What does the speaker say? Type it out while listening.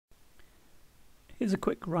Here's a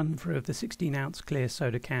quick run through of the 16-ounce clear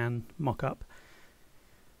soda can mock-up.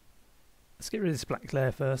 Let's get rid of this black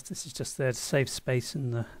layer first. This is just there to save space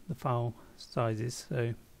in the file sizes. So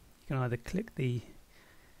you can either click the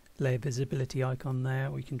layer visibility icon there,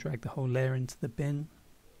 or you can drag the whole layer into the bin.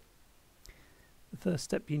 The first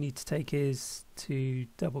step you need to take is to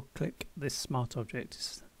double click this smart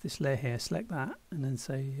object, this layer here, select that, and then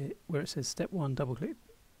say where it says step 1, double click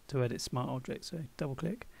to edit smart object, so double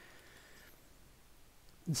click.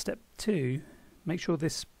 And step 2, make sure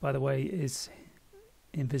this, by the way, is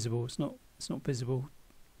invisible. It's not visible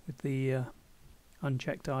with the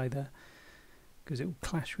unchecked either, because it will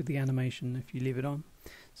clash with the animation if you leave it on.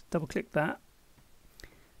 So double click that,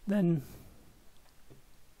 then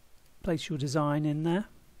place your design in there.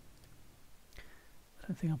 I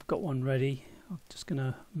don't think I've got one ready. I'm just going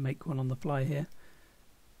to make one on the fly here,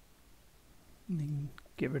 and then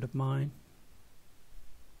get rid of mine.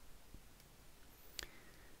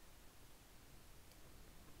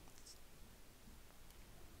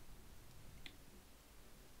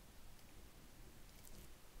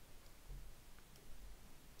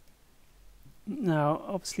 Now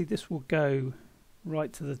obviously this will go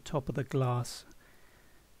right to the top of the glass,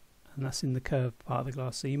 and that's in the curved part of the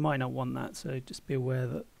glass, so you might not want that, so just be aware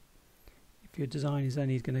that if your design is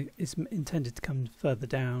is intended to come further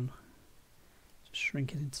down, just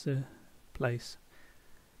shrink it into place.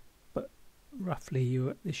 But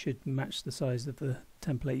roughly this should match the size of the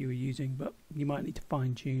template you were using, but you might need to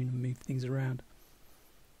fine tune and move things around.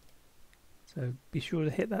 So be sure to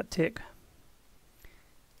hit that tick.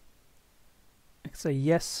 Say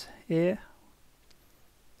yes here.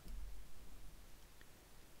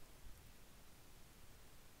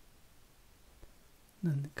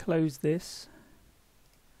 And then close this.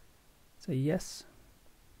 Say yes.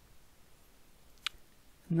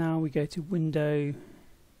 Now we go to window.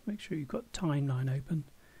 Make sure you've got timeline open.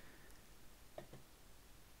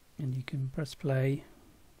 And you can press play.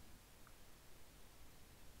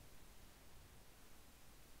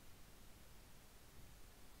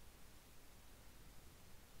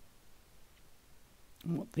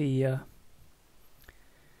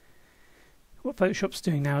 What Photoshop's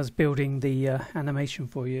doing now is building the animation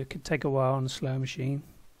for you. It could take a while on a slow machine.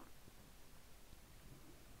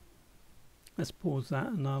 Let's pause that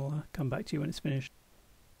and I'll come back to you when it's finished.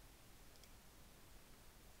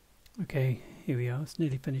 Okay, here we are. It's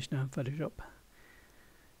nearly finished now in Photoshop.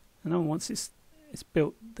 And now once it's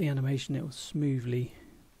built the animation, it will smoothly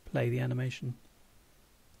play the animation.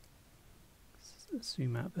 Let's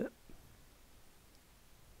zoom out a bit.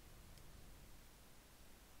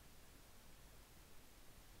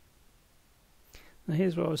 Now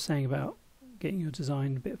here's what I was saying about getting your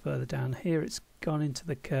design a bit further down. Here it's gone into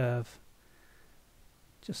the curve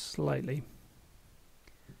just slightly.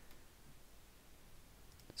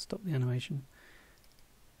 Stop the animation.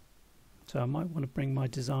 So I might want to bring my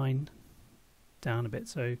design down a bit,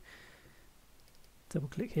 so double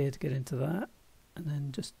click here to get into that, and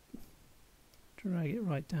then just drag it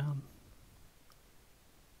right down.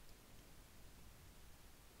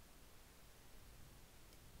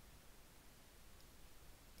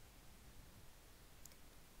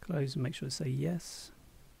 Close and make sure to say yes.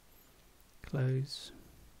 Close.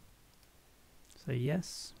 Say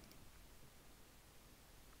yes.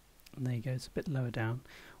 And there you go, it's a bit lower down.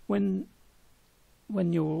 When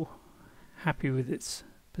you're happy with its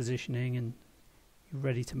positioning and you're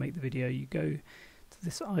ready to make the video, you go to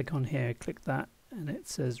this icon here, click that, and it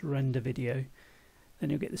says render video. Then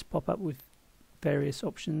you'll get this pop up with various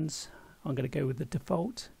options. I'm going to go with the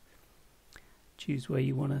default. Choose where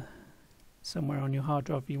you want to, somewhere on your hard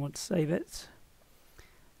drive you want to save it,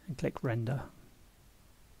 and click render.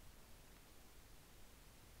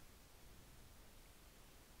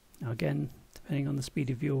 Now again, depending on the speed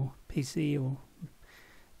of your PC or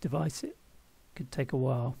device, it could take a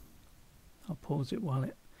while. I'll pause it while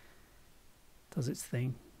it does its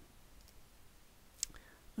thing.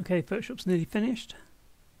 Okay, Photoshop's nearly finished.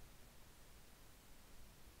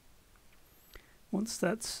 Once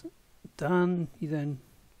that's done, you then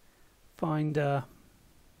find the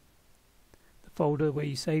folder where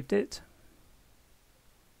you saved it.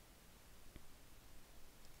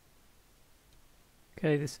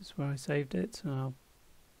 Okay, this is where I saved it, so I'll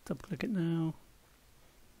double click it now.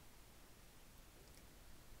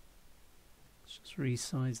 Let's just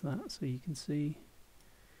resize that so you can see.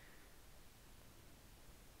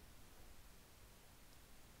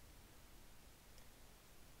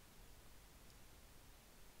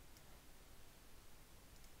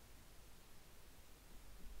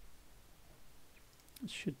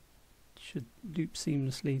 It should loop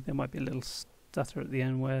seamlessly. There might be a little stutter at the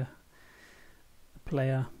end where the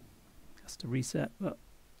player has to reset, but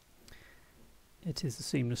it is a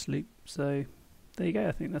seamless loop. So there you go,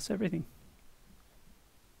 I think that's everything.